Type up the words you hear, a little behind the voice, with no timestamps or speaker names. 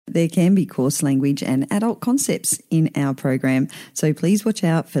There can be coarse language and adult concepts in our program, so please watch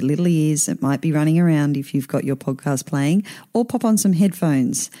out for little ears that might be running around if you've got your podcast playing, or pop on some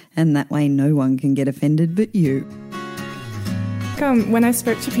headphones, and that way no one can get offended but you. When I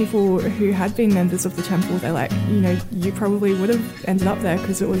spoke to people who had been members of the temple, they're like, you probably would have ended up there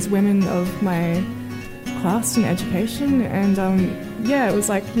because it was women of my class and education, and it was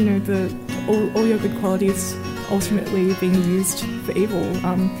like, all your good qualities ultimately being used for evil.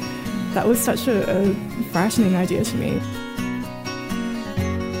 That was such a frightening idea to me.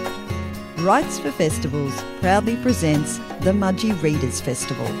 Rights for Festivals proudly presents the Mudgee Readers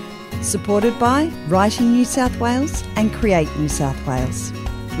Festival, supported by Writing New South Wales and Create New South Wales,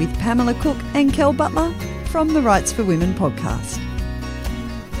 with Pamela Cook and Kel Butler from the Rights for Women podcast.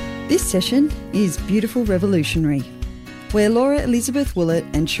 This session is Beautiful Revolutionary, where Laura Elizabeth Willett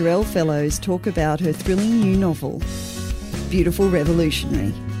and Sherelle Fellows talk about her thrilling new novel, Beautiful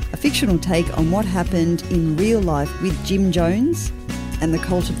Revolutionary, a fictional take on what happened in real life with Jim Jones and the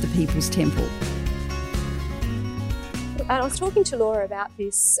cult of the People's Temple. I was talking to Laura about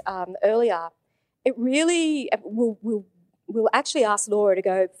this earlier. It really, we'll actually ask Laura to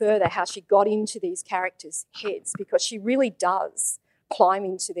go further how she got into these characters' heads, because she really does climb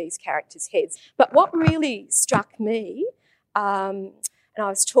into these characters' heads. But what really struck me, and I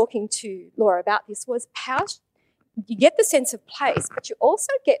was talking to Laura about this, was how you get the sense of place, but you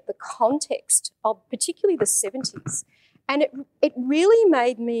also get the context of particularly the 70s. And it really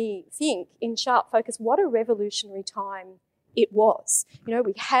made me think in sharp focus what a revolutionary time it was.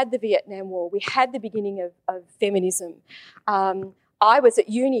 We had the Vietnam War, we had the beginning of feminism. I was at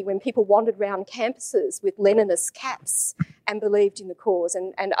uni when people wandered around campuses with Leninist caps and believed in the cause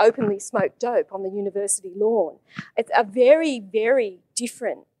and openly smoked dope on the university lawn. It's a very, very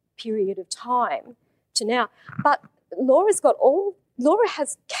different period of time to now. But Laura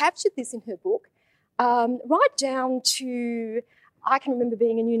has captured this in her book, right down to, I can remember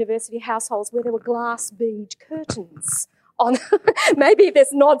being in university households where there were glass bead curtains on. Maybe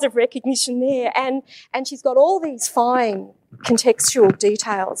there's nods of recognition there. And she's got all these fine contextual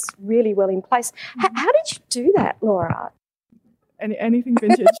details really well in place. How did you do that, Laura? Anything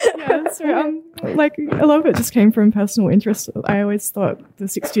vintage. Yeah, so a lot of it just came from personal interest. I always thought the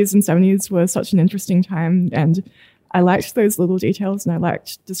 60s and 70s were such an interesting time, and I liked those little details, and I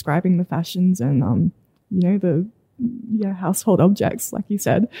liked describing the fashions and the household objects, like you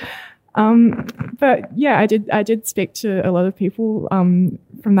said. But yeah, I did speak to a lot of people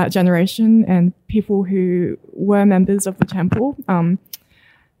from that generation and people who were members of the temple.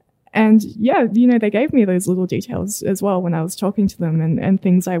 And yeah, they gave me those little details as well when I was talking to them, and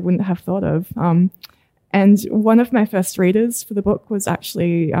things I wouldn't have thought of. And one of my first readers for the book was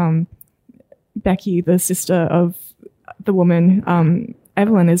actually Becky, the sister of the woman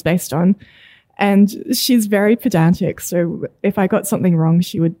Evelyn is based on. And she's very pedantic, so if I got something wrong,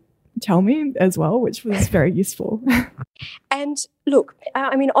 she would tell me as well, which was very useful. And look,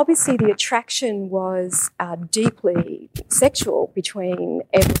 obviously the attraction was deeply sexual between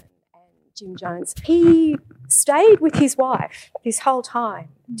Evelyn and Jim Jones. He stayed with his wife this whole time,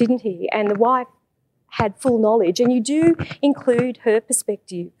 didn't he? And the wife had full knowledge, and you do include her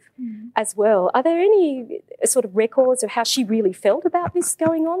perspective as well. Are there any sort of records of how she really felt about this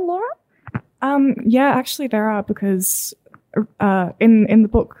going on, Laura? Yeah, actually there are, because in the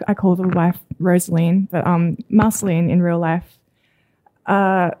book I call the wife Rosaline, but Marceline in real life,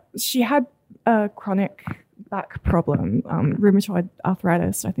 she had a chronic back problem, rheumatoid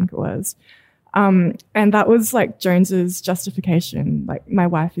arthritis, I think it was. And that was like Jones's justification, like, my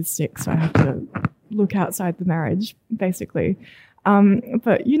wife is sick, so I have to look outside the marriage, basically.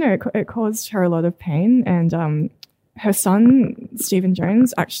 But, it caused her a lot of pain, and her son, Stephen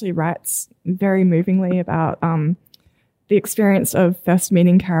Jones, actually writes very movingly about the experience of first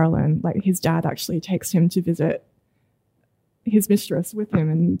meeting Carolyn. Like, his dad actually takes him to visit his mistress with him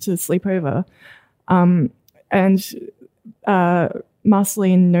and to sleep over. And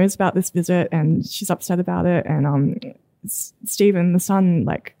Marceline knows about this visit, and she's upset about it. And Stephen, the son,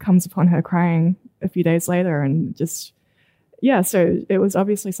 comes upon her crying a few days later, and just, yeah, so it was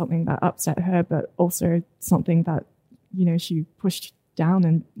obviously something that upset her, but also something that, she pushed down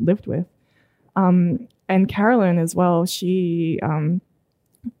and lived with. And Carolyn as well, she,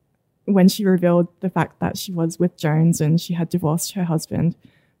 when she revealed the fact that she was with Jones and she had divorced her husband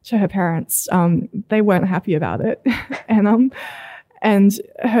to her parents, they weren't happy about it. And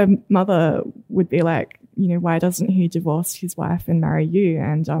her mother would be like, why doesn't he divorce his wife and marry you?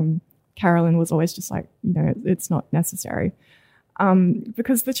 And Carolyn was always just like, it's not necessary.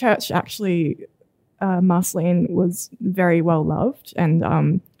 Because the church actually, Marceline was very well loved,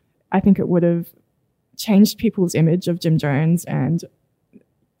 and I think it would have changed people's image of Jim Jones, and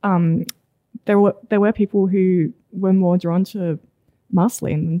there were people who were more drawn to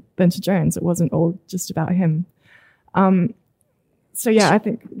Marceline than to Jones. It wasn't all just about him. So yeah, I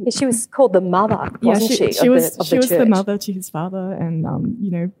think she was called the mother, wasn't she? She was the mother to his father, and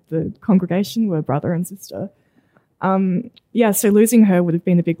the congregation were brother and sister. So losing her would have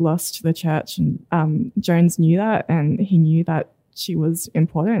been a big loss to the church, and Jones knew that, and he knew that she was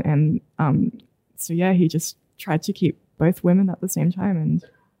important, and he just tried to keep both women at the same time,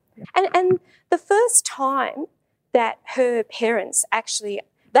 and the first time that her parents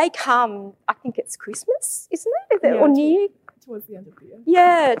they come, I think it's Christmas, isn't it? Or New Year? Towards the end of the year.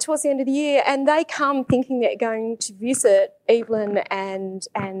 Yeah, towards the end of the year. And they come thinking they're going to visit Evelyn and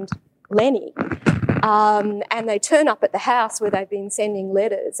Lenny. And they turn up at the house where they've been sending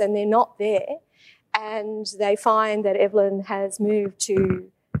letters, and they're not there. And they find that Evelyn has moved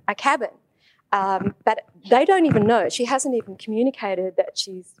to a cabin. But they don't even know. She hasn't even communicated that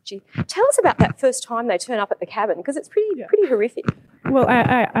she. Tell us about that first time they turn up at the cabin, because it's pretty horrific. Well,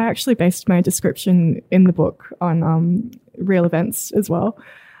 I actually based my description in the book on real events as well.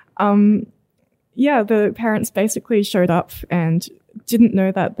 The parents basically showed up and didn't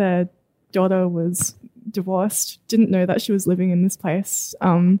know that their daughter was divorced, didn't know that she was living in this place.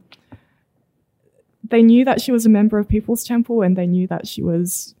 They knew that she was a member of People's Temple, and they knew that she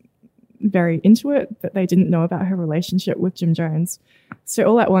was very into it, but they didn't know about her relationship with Jim Jones. So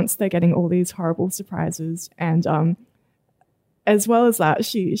all at once, they're getting all these horrible surprises. And as well as that,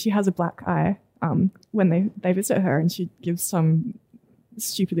 she has a black eye when they visit her, and she gives some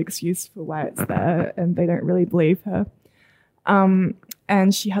stupid excuse for why it's there, and they don't really believe her.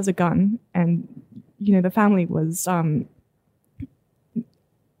 And she has a gun, and, the family was...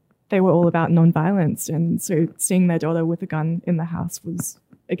 they were all about non-violence, and so seeing their daughter with a gun in the house was,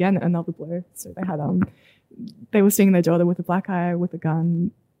 again, another blow. So they were seeing their daughter with a black eye, with a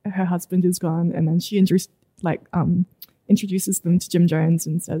gun. Her husband is gone, and then she introduces them to Jim Jones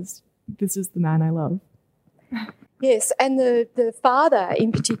and says, "This is the man I love." Yes, and the father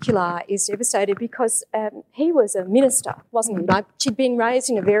in particular is devastated because he was a minister, wasn't he? Like, she'd been raised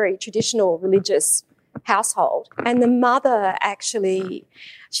in a very traditional religious household, and the mother actually,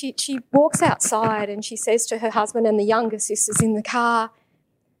 she walks outside and she says to her husband and the younger sisters in the car,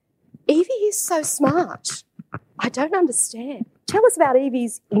 "Evie is so smart. I don't understand." Tell us about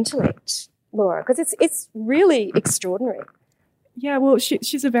Evie's intellect, Laura, because it's really extraordinary. Yeah, well,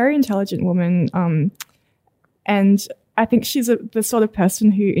 she's a very intelligent woman, and I think she's the sort of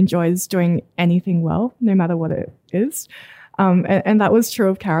person who enjoys doing anything well, no matter what it is. And that was true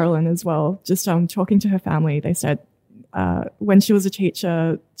of Carolyn as well. Just talking to her family, they said when she was a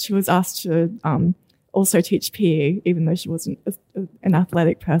teacher, she was asked to also teach PE, even though she wasn't an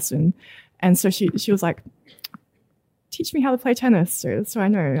athletic person. And so she was like, "Teach me how to play tennis, so I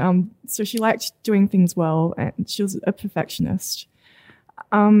know." So she liked doing things well, and she was a perfectionist.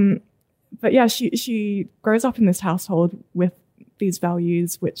 But yeah, she grows up in this household with these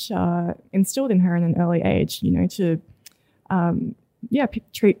values which are instilled in her in an early age, to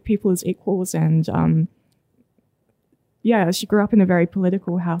treat people as equals. And she grew up in a very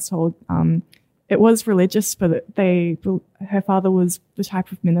political household. It was religious, but her father was the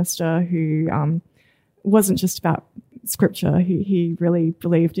type of minister who wasn't just about scripture. He really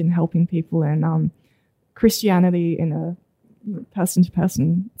believed in helping people and Christianity in a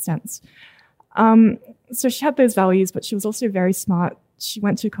person-to-person sense. So she had those values, but she was also very smart. She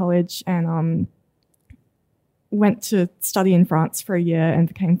went to college and went to study in France for a year and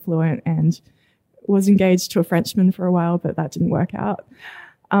became fluent, and was engaged to a Frenchman for a while, but that didn't work out.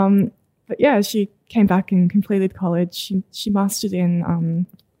 But yeah, she came back and completed college. She mastered in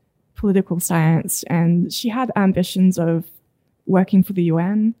political science, and she had ambitions of working for the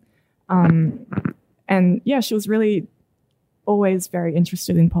UN. And yeah, she was really always very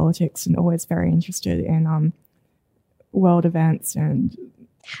interested in politics and always very interested in world events. And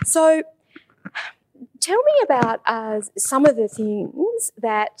so tell me about some of the things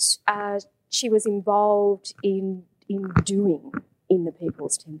that she was involved in doing in the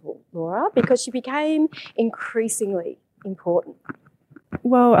People's Temple, Laura, because she became increasingly important.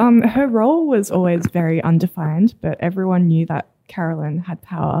 Well, her role was always very undefined, but everyone knew that Carolyn had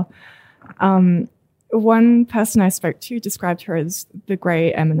power. One person I spoke to described her as the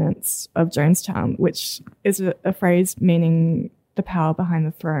grey eminence of Jonestown, which is a phrase meaning the power behind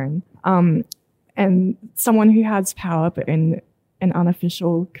the throne. And someone who has power but in an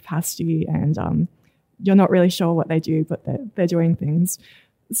unofficial capacity, and you're not really sure what they do, but they're doing things.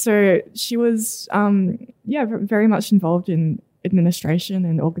 So she was, very much involved in administration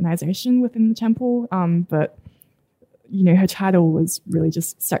and organization within the temple. But, her title was really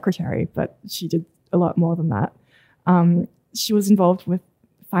just secretary, but she did a lot more than that. She was involved with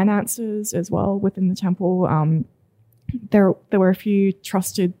finances as well within the temple. There were a few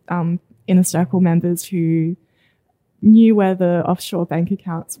trusted inner circle members who knew where the offshore bank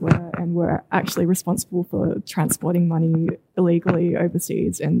accounts were and were actually responsible for transporting money illegally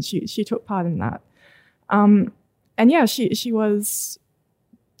overseas, and she took part in that. She was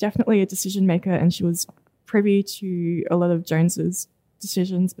definitely a decision maker, and she was privy to a lot of Jones's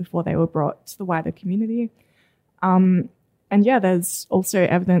decisions before they were brought to the wider community. There's also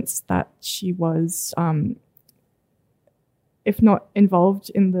evidence that she was, if not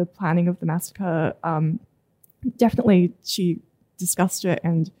involved in the planning of the massacre, definitely she discussed it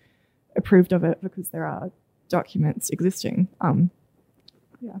and approved of it because there are documents existing.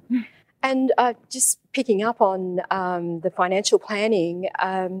 And just picking up on the financial planning,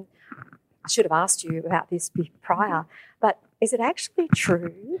 I should have asked you about this prior, but is it actually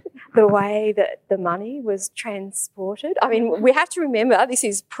true the way that the money was transported? I mean, we have to remember this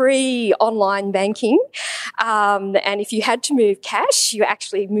is pre-online banking, and if you had to move cash, you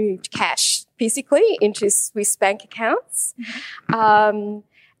actually moved cash physically into Swiss bank accounts.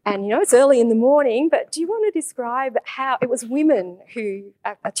 It's early in the morning, but do you want to describe how it was women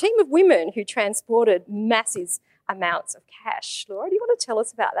a team of women who transported massive amounts of cash? Laura, do you want to tell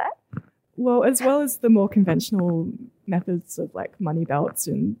us about that? Well, as well as the more conventional methods of like money belts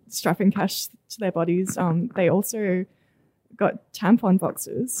and strapping cash to their bodies, they also got tampon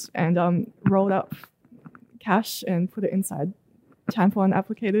boxes and rolled up cash and put it inside tampon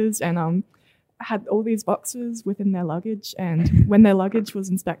applicators and had all these boxes within their luggage. And when their luggage was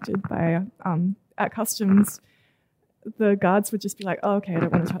inspected by at customs, the guards would just be like, "Oh, okay, I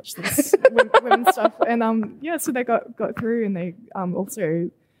don't want to touch this women's stuff." And so they got through, and they also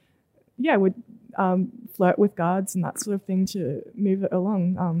would flirt with guards and that sort of thing to move it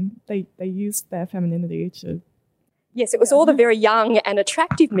along. They used their femininity to. Yes, it was all the very young and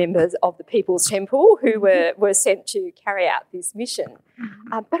attractive members of the People's Temple who were sent to carry out this mission.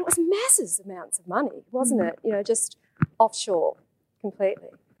 But it was massive amounts of money, wasn't it? Just offshore completely.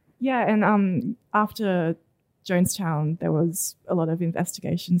 Yeah, and after Jonestown, there was a lot of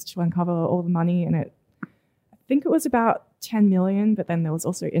investigations to uncover all the money, and I think it was about 10 million, but then there was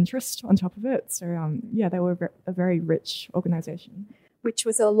also interest on top of it. So, they were a very rich organisation. Which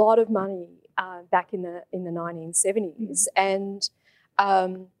was a lot of money back in the 1970s. And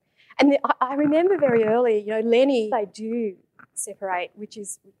I remember very early, Lenny, they do separate, which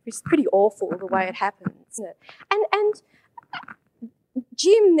is pretty awful the way it happens, isn't it? And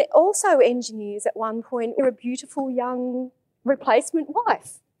Jim also engineers at one point a beautiful young replacement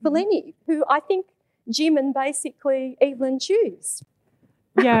wife for Lenny, who I think Jim and basically Evelyn choose.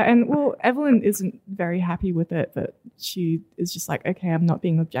 Yeah, and Evelyn isn't very happy with it, but she is just like, okay, I'm not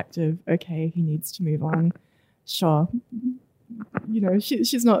being objective. Okay, he needs to move on. Sure.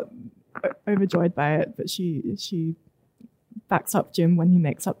 She's not overjoyed by it, but she backs up Jim when he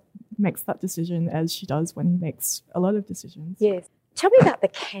makes that decision, as she does when he makes a lot of decisions. Yes. Tell me about the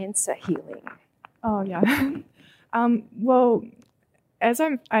cancer healing. Oh, yeah. As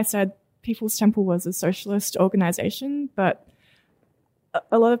I said, People's Temple was a socialist organisation, but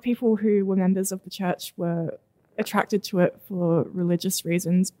a lot of people who were members of the church were attracted to it for religious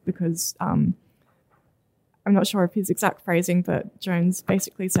reasons because I'm not sure of his exact phrasing, but Jones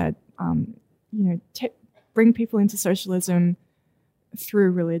basically said, bring people into socialism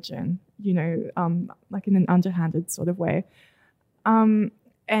through religion, like in an underhanded sort of way.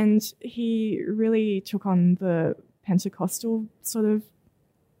 And he really took on the Pentecostal sort of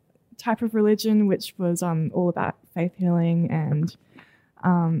type of religion, which was all about faith healing and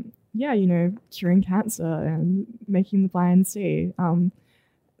curing cancer and making the blind see.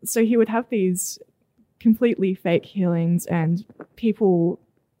 So he would have these completely fake healings, and people,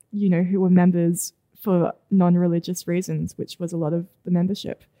 who were members for non-religious reasons, which was a lot of the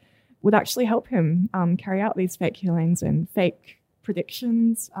membership, would actually help him carry out these fake healings and fake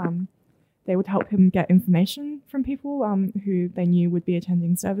predictions. They would help him get information from people who they knew would be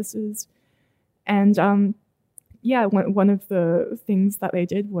attending services. And one of the things that they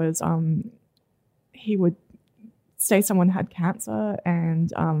did was he would say someone had cancer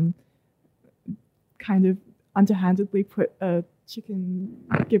and kind of underhandedly put a chicken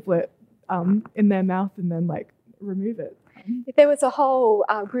giblet in their mouth and then remove it. There was a whole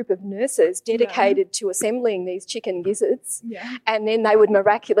group of nurses dedicated to assembling these chicken gizzards, and then they would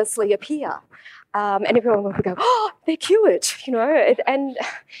miraculously appear. And everyone would go, "Oh, they're cured," and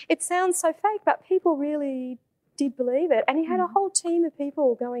it sounds so fake, but people really did believe it. And he had a whole team of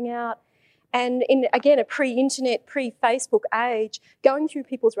people going out and, in again, a pre-internet, pre-Facebook age, going through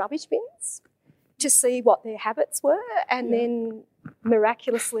people's rubbish bins to see what their habits were and then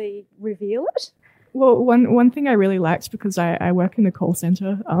miraculously reveal it. Well, one thing I really liked, because I work in a call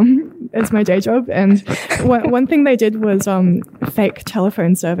center as my day job, and one thing they did was fake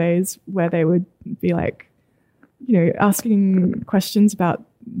telephone surveys where they would be like, asking questions about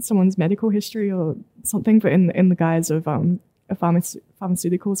someone's medical history or something, but in the guise of a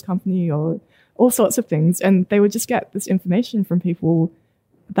pharmaceuticals company or all sorts of things, and they would just get this information from people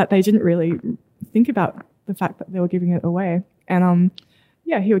that they didn't really think about the fact that they were giving it away, and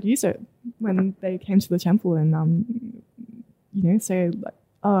he would use it when they came to the temple and, say, like,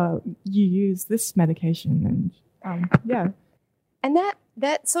 you use this medication And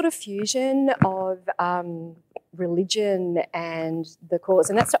that sort of fusion of religion and the cause,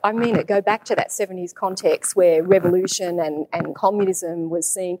 and go back to that 70s context where revolution and communism was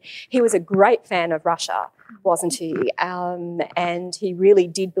seen. He was a great fan of Russia, wasn't he? And he really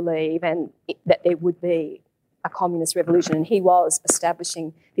did believe that there would be a communist revolution, and he was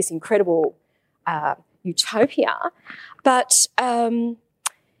establishing this incredible utopia, but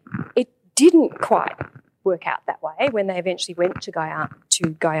it didn't quite work out that way when they eventually went to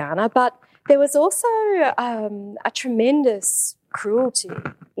Guyana. But there was also a tremendous cruelty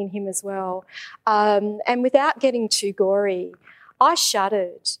in him as well. And without getting too gory, I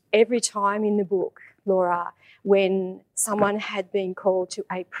shuddered every time in the book, Laura, when someone had been called to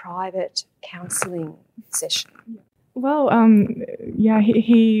a private counselling session. Well,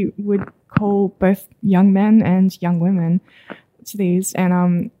 he would call both young men and young women to these,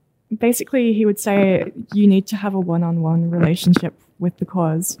 and basically he would say you need to have a one-on-one relationship with the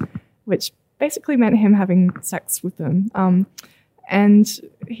cause, which basically meant him having sex with them. And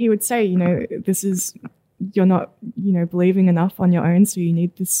he would say, you're not, believing enough on your own, so you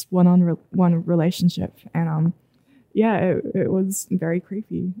need this one-on-one relationship. And it was very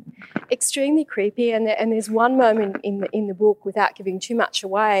creepy. Extremely creepy. And there's one moment in the book, without giving too much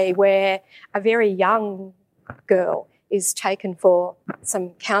away, where a very young girl is taken for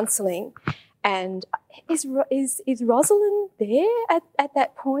some counselling. And is Rosalind there at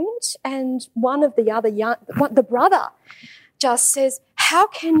that point? And one of the brother just says, How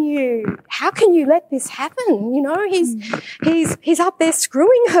can you let this happen? He's up there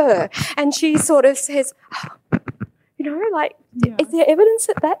screwing her. And she sort of says, is there evidence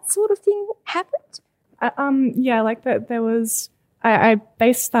that sort of thing happened? That there was, I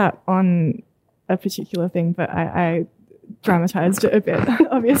based that on a particular thing, but I dramatized it a bit,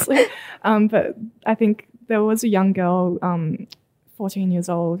 obviously. But I think there was a young girl, 14 years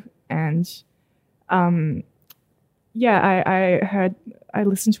old, and I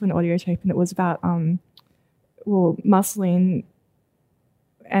listened to an audio tape, and it was about Marceline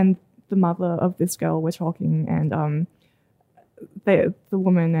and the mother of this girl were talking, and the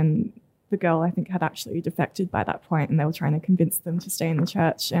woman and the girl, I think, had actually defected by that point, and they were trying to convince them to stay in the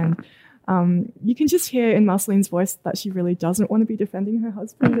church. And you can just hear in Marceline's voice that she really doesn't want to be defending her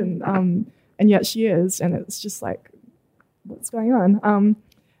husband, and yet she is, and it's just like, what's going on?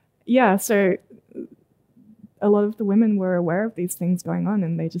 So a lot of the women were aware of these things going on,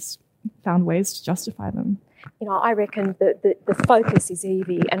 and they just found ways to justify them. I reckon that the focus is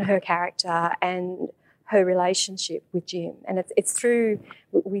Evie and her character and her relationship with Jim, and it's through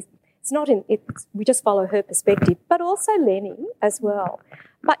we just follow her perspective, but also Lenny as well.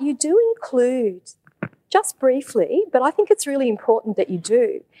 But you do include, just briefly, but I think it's really important that you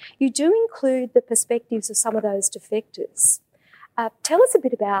do include the perspectives of some of those defectors. Tell us a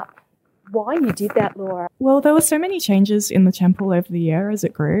bit about why you did that, Laura. Well, there were so many changes in the temple over the year as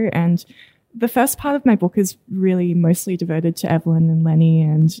it grew, and the first part of my book is really mostly devoted to Evelyn and Lenny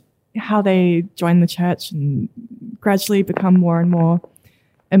and how they join the church and gradually become more and more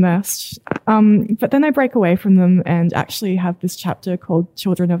immersed. But then I break away from them and actually have this chapter called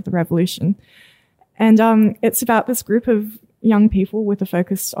Children of the Revolution. And it's about this group of young people with a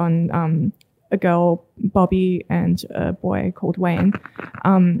focus on a girl, Bobby, and a boy called Wayne,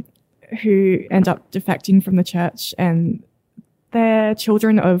 who end up defecting from the church, and they're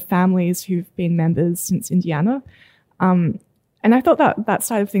children of families who've been members since Indiana. And I thought that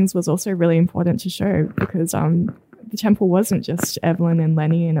side of things was also really important to show, because the temple wasn't just Evelyn and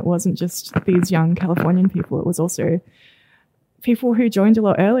Lenny, and it wasn't just these young Californian people. It was also people who joined a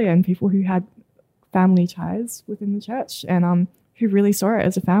lot earlier and people who had family ties within the church, and who really saw it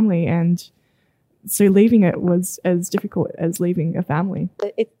as a family. And so leaving it was as difficult as leaving a family.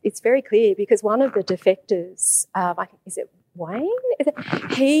 It's very clear, because one of the defectors, is it Wayne?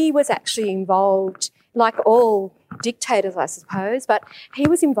 He was actually involved like all dictators, I suppose, but he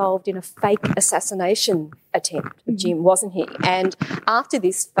was involved in a fake assassination attempt of Jim, wasn't he? And after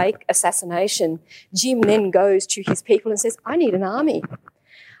this fake assassination, Jim then goes to his people and says, I need an army.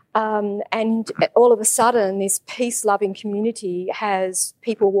 And all of a sudden, this peace-loving community has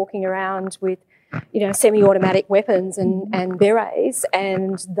people walking around with, semi-automatic weapons and berets,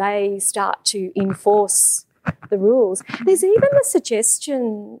 and they start to enforce the rules. There's even the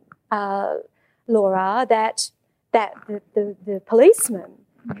suggestion, Laura, that the policeman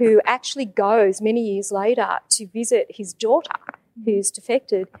who actually goes many years later to visit his daughter who's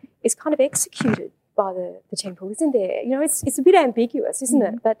defected is kind of executed by the temple, isn't there? It's a bit ambiguous, isn't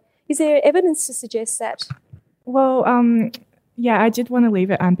it? But is there evidence to suggest that? Well, I did want to leave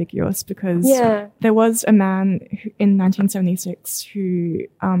it ambiguous because there was a man in 1976 who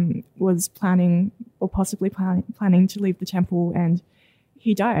was planning or possibly planning to leave the temple, and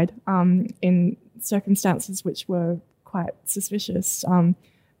he died in circumstances which were quite suspicious. I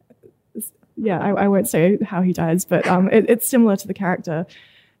won't say how he dies, but it's similar to the character.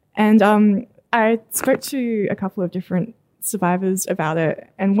 And I spoke to a couple of different survivors about it,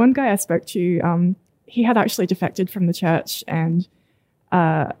 and one guy I spoke to, he had actually defected from the church, and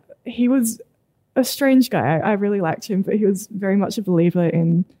he was a strange guy. I really liked him, but he was very much a believer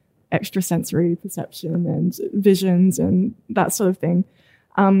in extrasensory perception and visions and that sort of thing.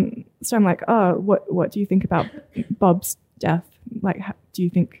 So I'm like, what do you think about Bob's death? Like, do you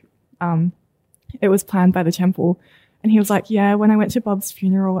think it was planned by the temple? And he was like, yeah, when I went to Bob's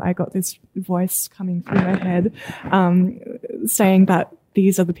funeral, I got this voice coming through my head saying that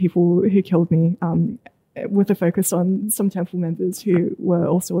these are the people who killed me, with a focus on some temple members who were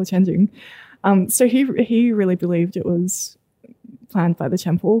also attending. So he really believed it was planned by the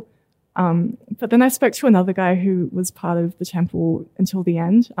temple. But then I spoke to another guy who was part of the temple until the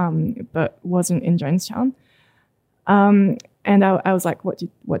end, but wasn't in Jonestown. And I was like, what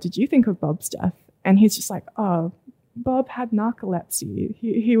did you think of Bob's death? And he's just like, oh, Bob had narcolepsy.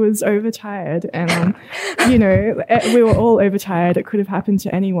 He was overtired, and we were all overtired. It could have happened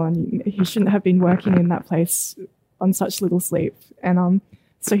to anyone. He shouldn't have been working in that place on such little sleep. And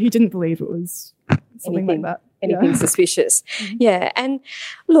so he didn't believe it was something like that. Anything suspicious. Yeah. And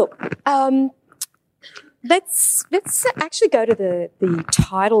look, let's actually go to the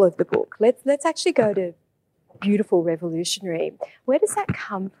title of the book. Let's actually go to Beautiful Revolutionary. Where does that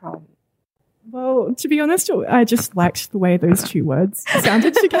come from? Well, to be honest, I just liked the way those two words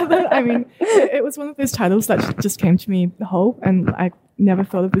sounded together. I mean, it was one of those titles that just came to me whole, and I never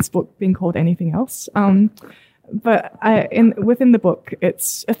thought of this book being called anything else. But within the book,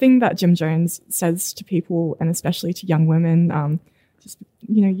 it's a thing that Jim Jones says to people, and especially to young women.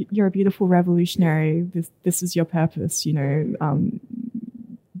 You're a beautiful revolutionary. This is your purpose.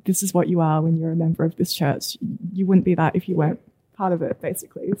 This is what you are when you're a member of this church. You wouldn't be that if you weren't part of it,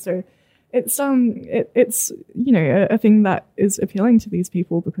 basically. So it's a thing that is appealing to these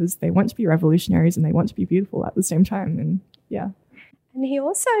people because they want to be revolutionaries and they want to be beautiful at the same time. And yeah. And he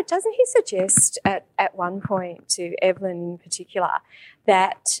also, doesn't he suggest at one point to Evelyn in particular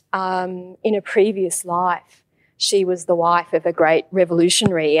that in a previous life she was the wife of a great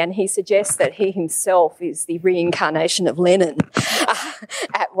revolutionary, and he suggests that he himself is the reincarnation of Lenin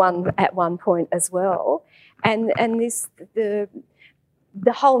at one point as well. And this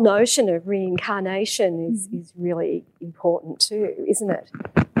the whole notion of reincarnation is really important too, isn't it?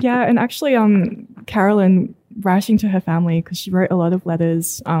 Yeah, and actually Carolyn, writing to her family, because she wrote a lot of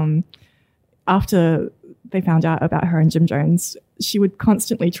letters after they found out about her and Jim Jones, she would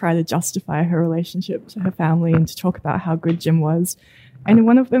constantly try to justify her relationship to her family and to talk about how good Jim was. And in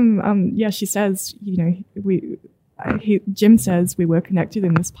one of them, she says, Jim says we were connected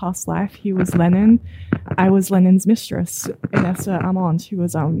in this past life. He was Lenin. I was Lenin's mistress, Inessa Armand, who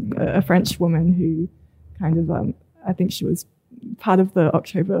was a French woman who kind of, I think she was part of the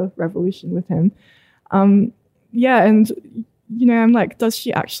October Revolution with him. And, I'm like, does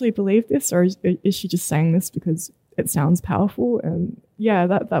she actually believe this, or is she just saying this because it sounds powerful? And yeah,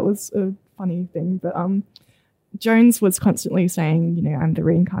 that was a funny thing. But Jones was constantly saying, I'm the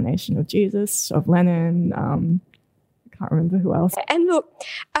reincarnation of Jesus, of Lenin, can't remember who else. And look,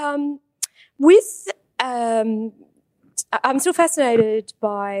 I'm still fascinated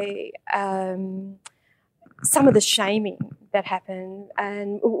by some of the shaming that happened,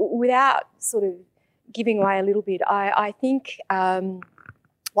 and without sort of giving away a little bit, I think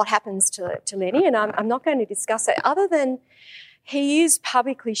what happens to Lenny, and I'm not going to discuss it, other than he is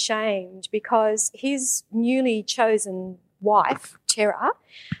publicly shamed because his newly chosen wife, Tara,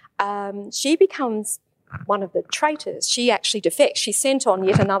 she becomes one of the traitors. She actually defects. She's sent on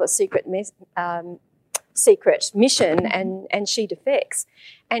yet another secret secret mission, and she defects.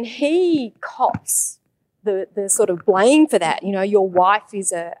 And he cops the sort of blame for that. You know, your wife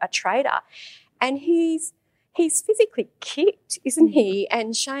is a traitor. And he's physically kicked, isn't he,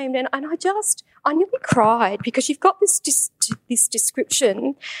 and shamed. And I nearly cried, because you've got this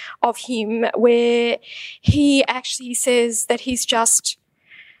description of him where he actually says that he's just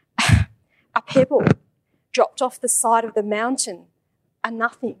a pebble dropped off the side of the mountain, a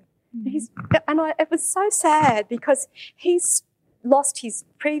nothing. It was so sad, because he's lost his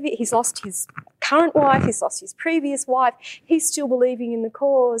current wife, he's lost his previous wife, he's still believing in the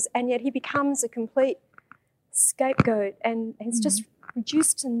cause, and yet he becomes a complete scapegoat and it's just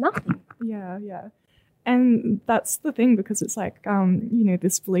reduced to nothing. Yeah. And that's the thing, because it's like,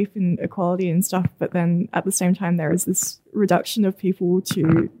 this belief in equality and stuff, but then at the same time there is this reduction of people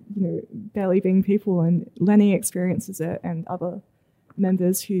to, barely being people, and Lenny experiences it, and other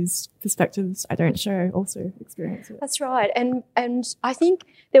members whose perspectives I don't share also experience it. That's right. And I think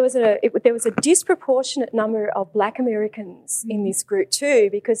there was a disproportionate number of Black Americans in this group too,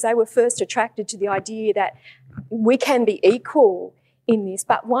 because they were first attracted to the idea that we can be equal in this.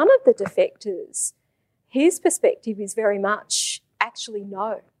 But one of the defectors, his perspective is very much, actually,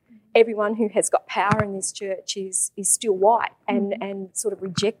 no. Everyone who has got power in this church is still white, and sort of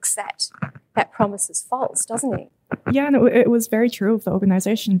rejects that promise as false, doesn't he? Yeah, and it was very true of the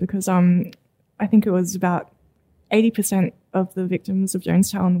organisation, because I think it was about 80% of the victims of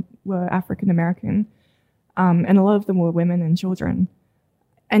Jonestown were African American, and a lot of them were women and children.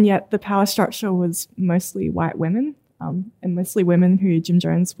 And yet the power structure was mostly white women, and mostly women who Jim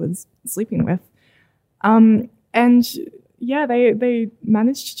Jones was sleeping with. They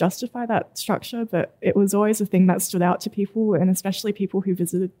managed to justify that structure, but it was always a thing that stood out to people, and especially people who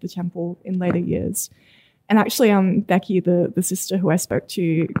visited the temple in later years. And actually, Becky, the sister who I spoke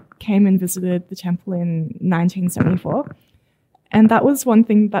to, came and visited the temple in 1974. And that was one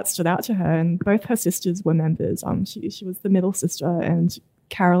thing that stood out to her. And both her sisters were members. She was the middle sister, and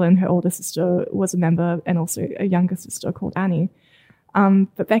Carolyn, her older sister, was a member, and also a younger sister called Annie.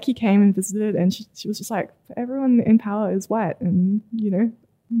 But Becky came and visited, and she was just like, everyone in power is white, and,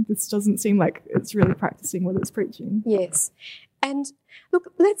 this doesn't seem like it's really practicing what it's preaching. Yes. And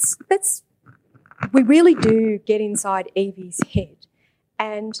look, we really do get inside Evie's head.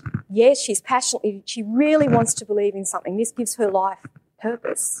 And yes, she really wants to believe in something. This gives her life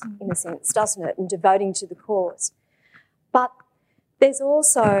purpose, in a sense, doesn't it? And devoting to the cause. But there's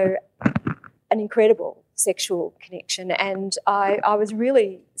also an incredible sexual connection. And I was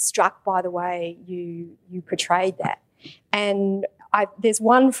really struck by the way you portrayed that. And there's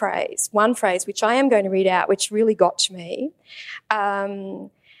one phrase which I am going to read out, which really got to me.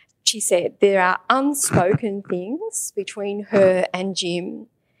 She said, there are unspoken things between her and Jim.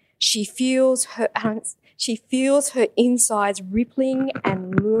 She feels her insides rippling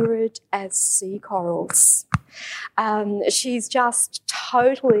and lurid as sea corals. She's just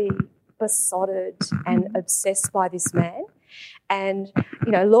totally besotted and obsessed by this man. And,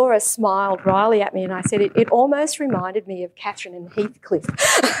 Laura smiled wryly at me, and I said it almost reminded me of Catherine and Heathcliff,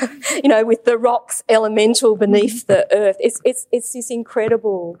 with the rocks elemental beneath the earth. It's this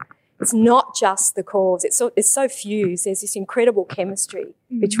incredible, it's not just the cause, it's so fused. There's this incredible chemistry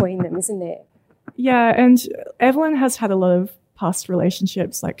between them, isn't there? Yeah, and Evelyn has had a lot of past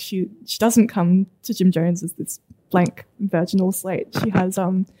relationships. Like she doesn't come to Jim Jones as this blank virginal slate. She has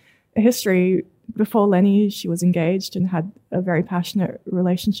a history. Before Lenny, she was engaged and had a very passionate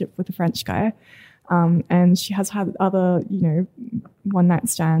relationship with a French guy. And she has had other, one-night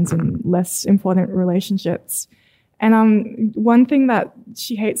stands and less important relationships. And one thing that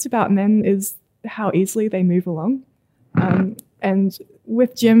she hates about men is how easily they move along. And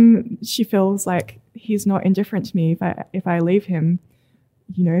with Jim, she feels like he's not indifferent to me. If I leave him,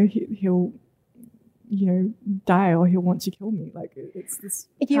 he'll die, or he'll want to kill me. Like, it's this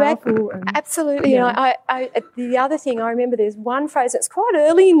powerful. Absolutely. Yeah. And the other thing I remember, there's one phrase that's quite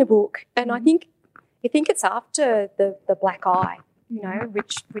early in the book, and I think it's after the black eye,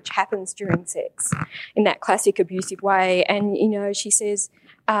 which happens during sex in that classic abusive way. And, she says,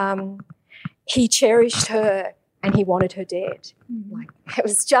 he cherished her and he wanted her dead. Like, it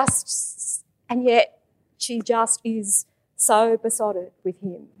was just, and yet she just is so besotted with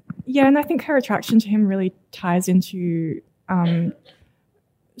him. Yeah, and I think her attraction to him really ties into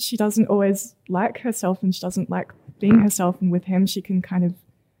she doesn't always like herself, and she doesn't like being herself, and with him she can kind of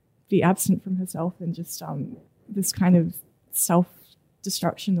be absent from herself and just this kind of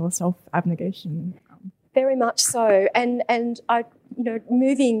self-destruction or self-abnegation. Very much so. And I,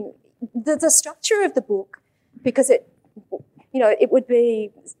 moving the structure of the book, because it would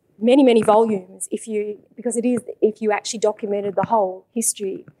be many, many volumes if you actually documented the whole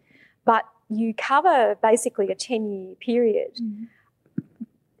history. But you cover basically a 10-year period. Mm-hmm.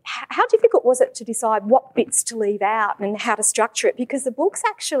 How difficult was it to decide what bits to leave out and how to structure it? Because the book's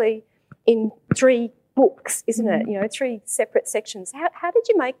actually in 3 books, isn't it? You know, 3 separate sections. How did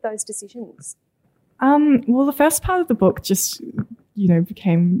you make those decisions? Well, the first part of the book just, you know,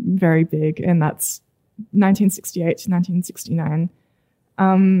 became very big, and that's 1968 to 1969.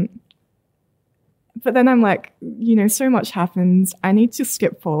 But then I'm like, you know, so much happens. I need to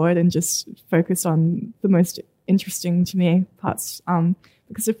skip forward and just focus on the most interesting to me parts.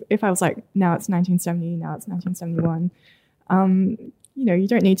 Because if I was like, now it's 1970, now it's 1971, you know, you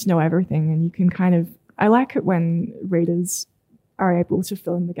don't need to know everything, and you can kind of, I like it when readers are able to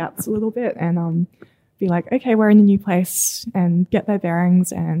fill in the gaps a little bit and be like, okay, we're in a new place, and get their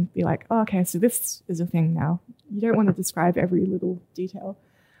bearings and be like, oh, okay, so this is a thing now. You don't want to describe every little detail.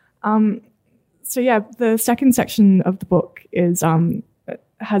 So yeah, the second section of the book is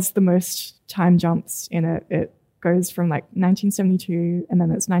has the most time jumps in it. It goes from like 1972, and then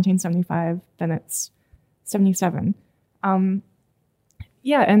it's 1975, then it's 77.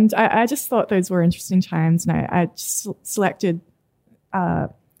 Yeah, and I just thought those were interesting times, and I just selected a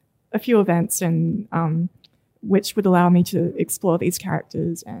few events and which would allow me to explore these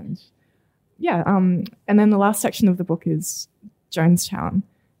characters. And yeah, and then the last section of the book is Jonestown,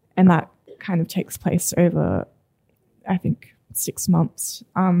 and that kind of takes place over, I think, 6 months.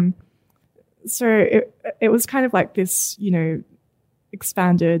 So it was kind of like this, you know,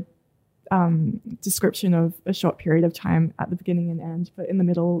 expanded description of a short period of time at the beginning and end, but in the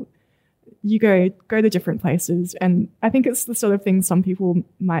middle, you go to different places. And I think it's the sort of thing some people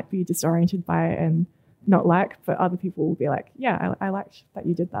might be disoriented by and not like, but other people will be like, yeah, I liked that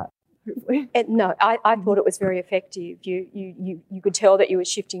you did that. No, I thought it was very effective. You could tell that you were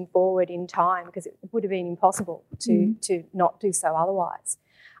shifting forward in time, because it would have been impossible to not do so otherwise.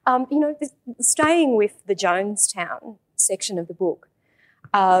 You know, staying with the Jonestown section of the book,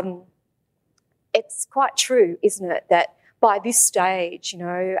 it's quite true, isn't it, that by this stage, you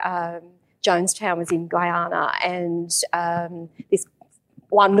know, Jonestown was in Guyana, and this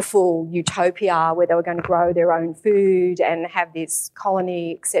wonderful utopia where they were going to grow their own food and have this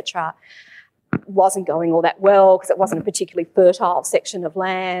colony, etc., wasn't going all that well, because it wasn't a particularly fertile section of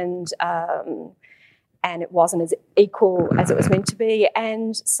land, and it wasn't as equal as it was meant to be.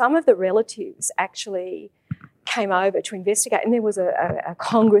 And some of the relatives actually came over to investigate, and there was a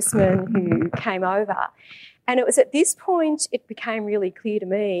congressman who came over. And it was at this point it became really clear to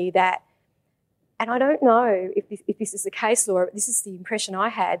me that, and I don't know if this is the case, Laura, but this is the impression I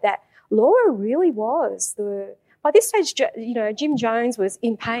had, that Laura really was by this stage, you know, Jim Jones was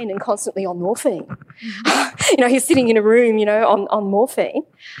in pain and constantly on morphine. You know, he's sitting in a room, you know, on morphine.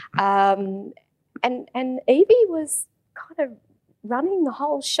 And Evie was kind of running the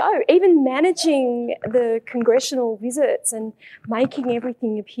whole show, even managing the congressional visits and making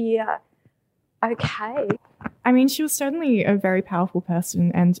everything appear okay. I mean, she was certainly a very powerful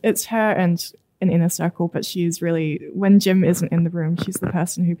person, and it's her and an inner circle, but she is really, when Jim isn't in the room, she's the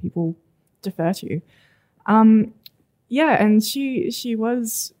person who people defer to. Yeah, and she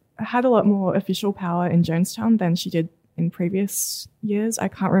had a lot more official power in Jonestown than she did in previous years. I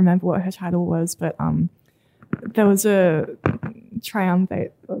can't remember what her title was, but there was a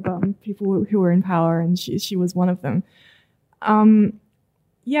triumvirate of people who were in power, and she was one of them.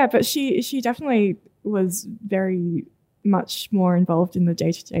 Yeah, but she definitely was very much more involved in the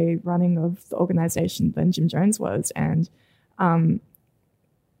day-to-day running of the organization than Jim Jones was, and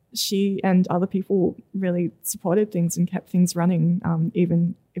she and other people really supported things and kept things running,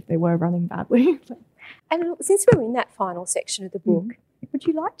 even if they were running badly. And since we're in that final section of the book, would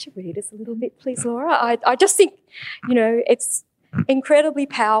you like to read us a little bit, please, Laura? I just think, you know, it's incredibly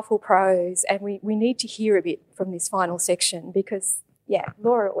powerful prose, and we need to hear a bit from this final section because, yeah,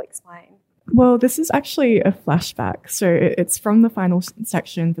 Laura will explain. Well, this is actually a flashback. So it's from the final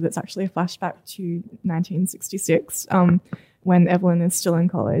section, but it's actually a flashback to 1966, when Evelyn is still in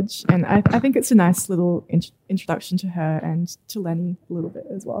college. And I think it's a nice little introduction to her and to Lenny a little bit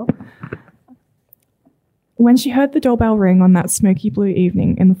as well. When she heard the doorbell ring on that smoky blue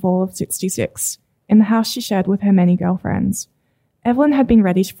evening in the fall of 66, in the house she shared with her many girlfriends, Evelyn had been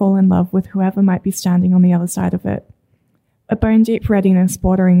ready to fall in love with whoever might be standing on the other side of it. A bone-deep readiness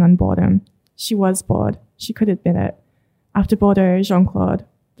bordering on boredom. She was bored. She could admit it. After Bordeaux, Jean-Claude.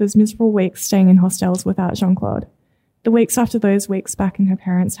 Those miserable weeks staying in hostels without Jean-Claude. The weeks after those weeks back in her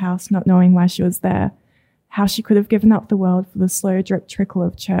parents' house, not knowing why she was there. How she could have given up the world for the slow drip trickle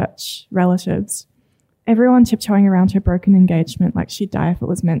of church, relatives. Everyone tiptoeing around her broken engagement like she'd die if it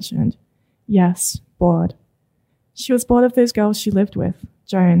was mentioned. Yes, bored. She was bored of those girls she lived with,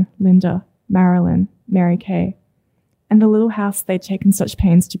 Joan, Linda, Marilyn, Mary Kay, and the little house they'd taken such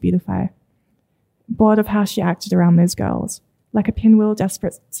pains to beautify. Bored of how she acted around those girls, like a pinwheel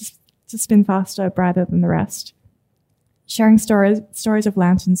desperate to spin faster, brighter than the rest. Sharing stories of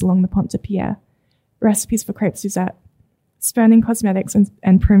lanterns along the Pont de Pierre, recipes for crepe Suzette, spurning cosmetics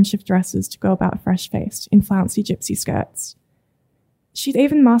and prim-shift dresses to go about fresh-faced in flouncy gypsy skirts. She'd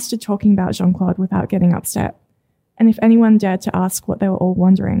even mastered talking about Jean-Claude without getting upset, and if anyone dared to ask what they were all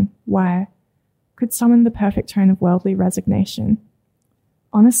wondering, why, could summon the perfect tone of worldly resignation.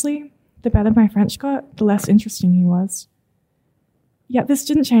 Honestly, the better my French got, the less interesting he was. Yet this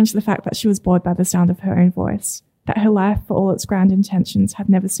didn't change the fact that she was bored by the sound of her own voice, that her life, for all its grand intentions, had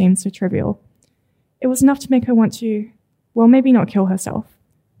never seemed so trivial. It was enough to make her want to, well, maybe not kill herself,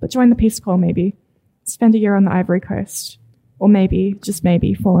 but join the Peace Corps maybe, spend a year on the Ivory Coast, or maybe, just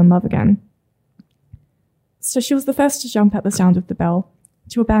maybe, fall in love again. So she was the first to jump at the sound of the bell,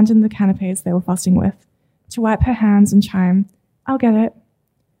 to abandon the canapes they were fussing with, to wipe her hands and chime, "I'll get it."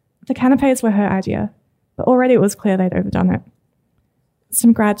 The canapes were her idea, but already it was clear they'd overdone it.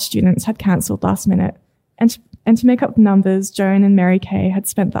 Some grad students had cancelled last minute, and to make up the numbers, Joan and Mary Kay had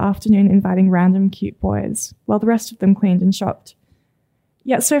spent the afternoon inviting random cute boys, while the rest of them cleaned and shopped.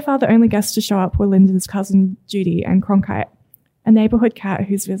 Yet so far the only guests to show up were Linda's cousin Judy and Cronkite, a neighbourhood cat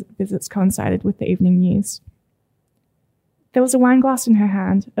whose visits coincided with the evening news. There was a wine glass in her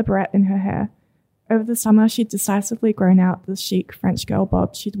hand, a barrette in her hair. Over the summer, she'd decisively grown out the chic French girl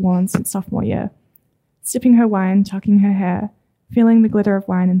bob she'd worn since sophomore year. Sipping her wine, tucking her hair, feeling the glitter of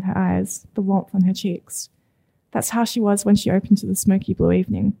wine in her eyes, the warmth on her cheeks. That's how she was when she opened to the smoky blue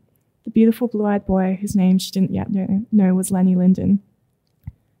evening. The beautiful blue-eyed boy whose name she didn't yet know was Lenny Linden.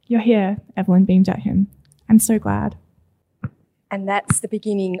 "You're here," Evelyn beamed at him. "I'm so glad." And that's the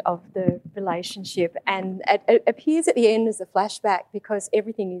beginning of the relationship. And it appears at the end as a flashback because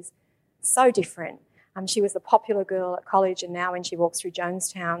everything is so different. She was the popular girl at college, and now when she walks through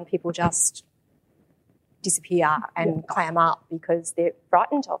Jonestown, people just disappear and clam up because they're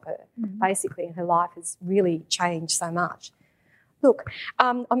frightened of her, basically, and her life has really changed so much. Look,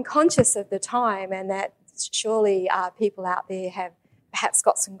 I'm conscious of the time and that surely people out there have perhaps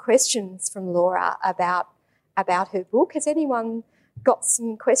got some questions from Laura about her book. Has anyone got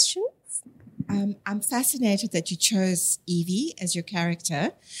some questions? I'm fascinated that you chose Evie as your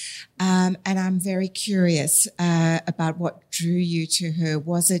character, and I'm very curious about what drew you to her.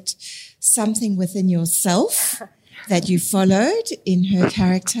 Was it something within yourself that you followed in her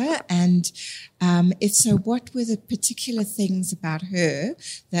character? And if so, what were the particular things about her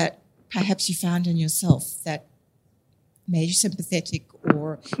that perhaps you found in yourself that made you sympathetic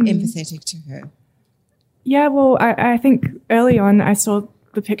or empathetic to her? Yeah, well, I think early on I saw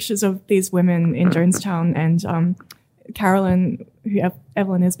the pictures of these women in Jonestown, and Carolyn, who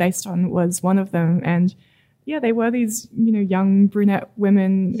Evelyn is based on, was one of them. And yeah, they were these, young brunette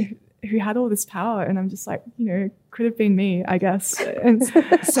women who had all this power, and I'm just like, could have been me, I guess. And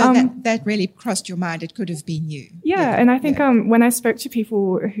so that really crossed your mind. It could have been you. Yeah, and I think when I spoke to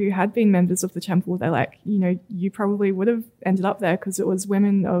people who had been members of the temple, they're like, you probably would have ended up there because it was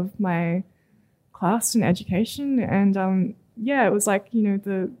women of my class and education, and it was like,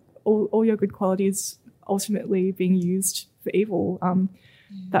 all your good qualities ultimately being used for evil.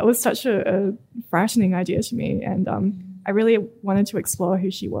 That was such a frightening idea to me, and I really wanted to explore who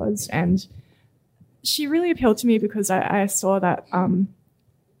she was, and she really appealed to me because I saw that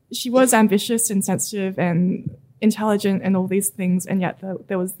she was ambitious and sensitive and intelligent and all these things, and yet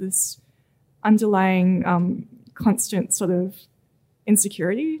there was this underlying constant sort of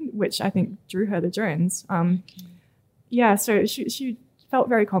insecurity, which I think drew her to Jones. So she felt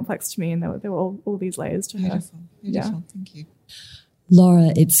very complex to me, and there were all these layers to her. Beautiful. Yeah. Thank you.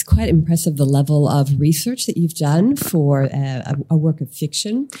 Laura, it's quite impressive the level of research that you've done for a work of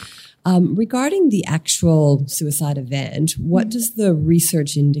fiction. Regarding the actual suicide event, what does the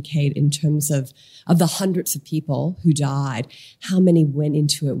research indicate in terms of the hundreds of people who died? How many went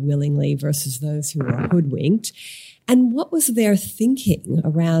into it willingly versus those who were hoodwinked? And what was their thinking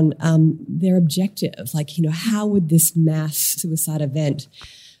around their objective? Like, how would this mass suicide event,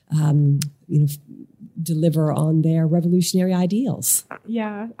 deliver on their revolutionary ideals?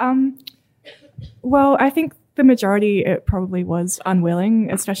 Yeah. Well, I think the majority, it probably was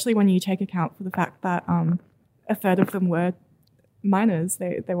unwilling, especially when you take account for the fact that a third of them were minors.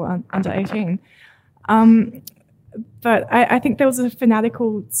 They were under 18. But I think there was a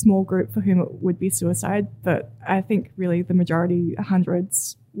fanatical small group for whom it would be suicide, but I think really the majority,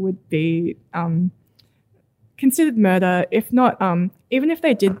 hundreds, would be considered murder, if not, even if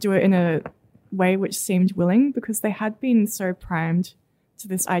they did do it in a way which seemed willing, because they had been so primed to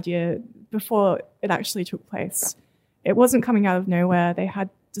this idea before it actually took place. It wasn't coming out of nowhere. They had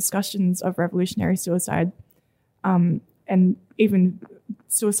discussions of revolutionary suicide and even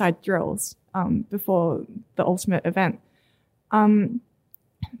suicide drills before the ultimate event.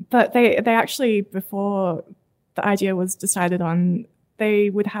 But they actually, before the idea was decided on,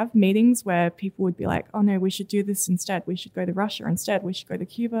 they would have meetings where people would be like, oh no, we should do this instead. We should go to Russia instead. We should go to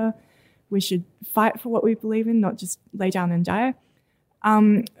Cuba. We should fight for what we believe in, not just lay down and die.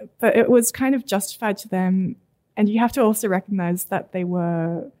 But it was kind of justified to them. And you have to also recognize that they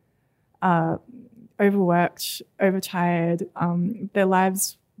were overworked, overtired. Their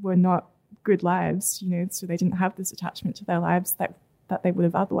lives were not good lives, so they didn't have this attachment to their lives that they would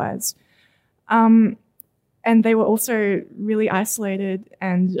have otherwise. And they were also really isolated,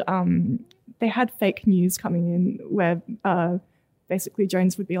 and they had fake news coming in where basically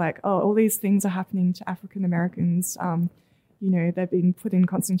Jones would be like, oh, all these things are happening to African Americans. They're being put in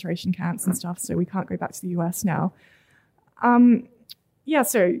concentration camps and stuff, so we can't go back to the US now.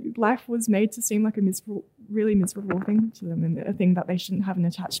 So life was made to seem like a really miserable thing to them, and a thing that they shouldn't have an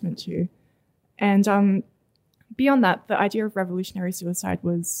attachment to. And beyond that, the idea of revolutionary suicide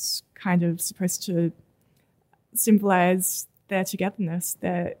was kind of supposed to symbolize their togetherness,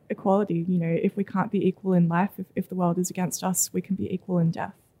 their equality. If we can't be equal in life, if the world is against us, we can be equal in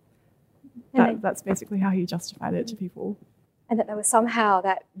death. That's basically how he justified it to people. And that there was somehow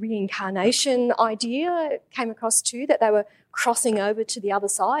that reincarnation idea came across too, that they were crossing over to the other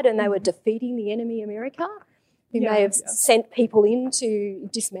side and they were defeating the enemy America, who may have sent people in to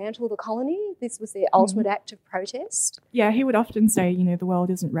dismantle the colony. This was their ultimate act of protest. Yeah, he would often say, the world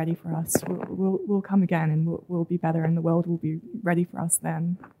isn't ready for us. We'll come again and we'll be better, and the world will be ready for us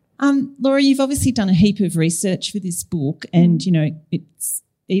then. Laura, you've obviously done a heap of research for this book, and, it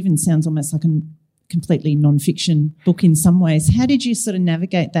even sounds almost like a completely non-fiction book in some ways. How did you sort of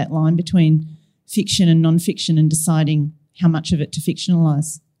navigate that line between fiction and non-fiction and deciding how much of it to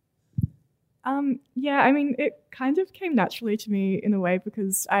fictionalise? It kind of came naturally to me in a way,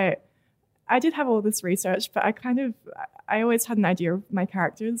 because I did have all this research, but I always had an idea of my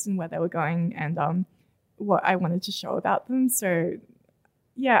characters and where they were going and what I wanted to show about them. So,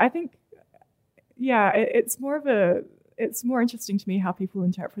 I think, it's more interesting to me how people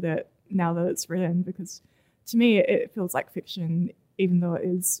interpret it now that it's written, because to me it feels like fiction, even though it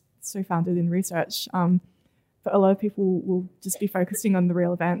is so founded in research. But a lot of people will just be focusing on the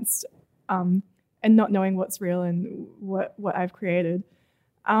real events and not knowing what's real and what I've created.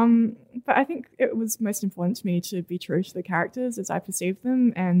 But I think it was most important to me to be true to the characters as I perceived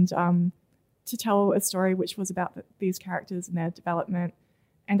them, and to tell a story which was about these characters and their development.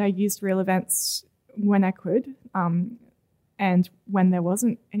 And I used real events when I could, and when there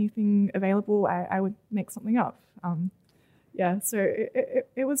wasn't anything available, I would make something up. So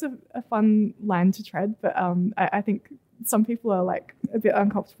it was a fun line to tread, but I think some people are like a bit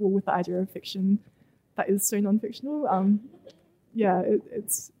uncomfortable with the idea of fiction that is so non-fictional.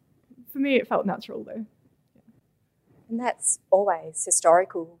 It's for me, it felt natural though. And that's always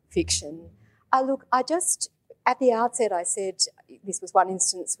historical fiction. At the outset I said this was one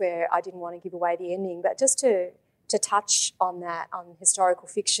instance where I didn't want to give away the ending, but just to touch on that, on historical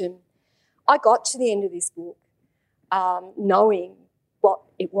fiction, I got to the end of this book knowing what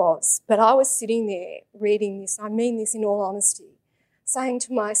it was, but I was sitting there reading this, I mean this in all honesty, saying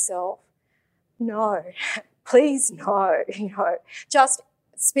to myself, no, please no, just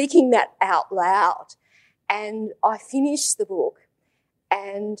speaking that out loud. And I finished the book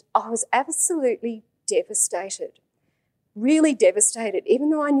and I was absolutely devastated, really devastated.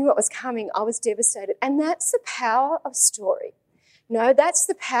 Even though I knew what was coming, I was devastated. And that's the power of story. That's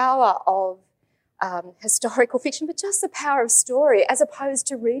the power of historical fiction, but just the power of story, as opposed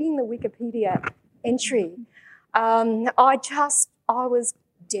to reading the Wikipedia entry. I was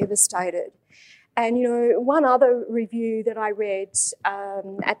devastated. And, one other review that I read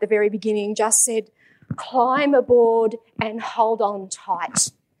at the very beginning just said, climb aboard and hold on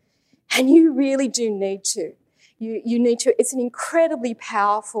tight. And you really do need to. You need to. It's an incredibly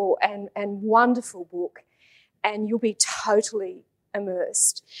powerful and wonderful book, and you'll be totally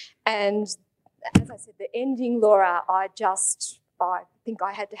immersed. And as I said, the ending, Laura, I think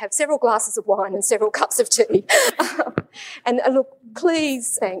I had to have several glasses of wine and several cups of tea. And look,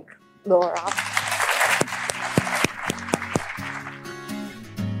 please thank Laura.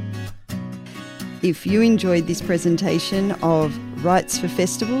 If you enjoyed this presentation of Writes for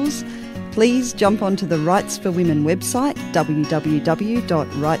Festivals, please jump onto the Rights for Women website,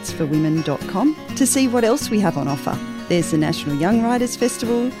 www.rightsforwomen.com, to see what else we have on offer. There's the National Young Writers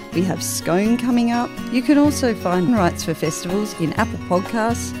Festival, we have Scone coming up. You can also find Rights for Festivals in Apple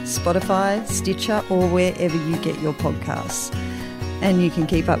Podcasts, Spotify, Stitcher, or wherever you get your podcasts. And you can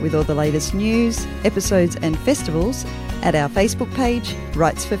keep up with all the latest news, episodes and festivals at our Facebook page,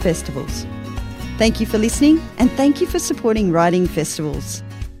 Rights for Festivals. Thank you for listening, and thank you for supporting writing festivals.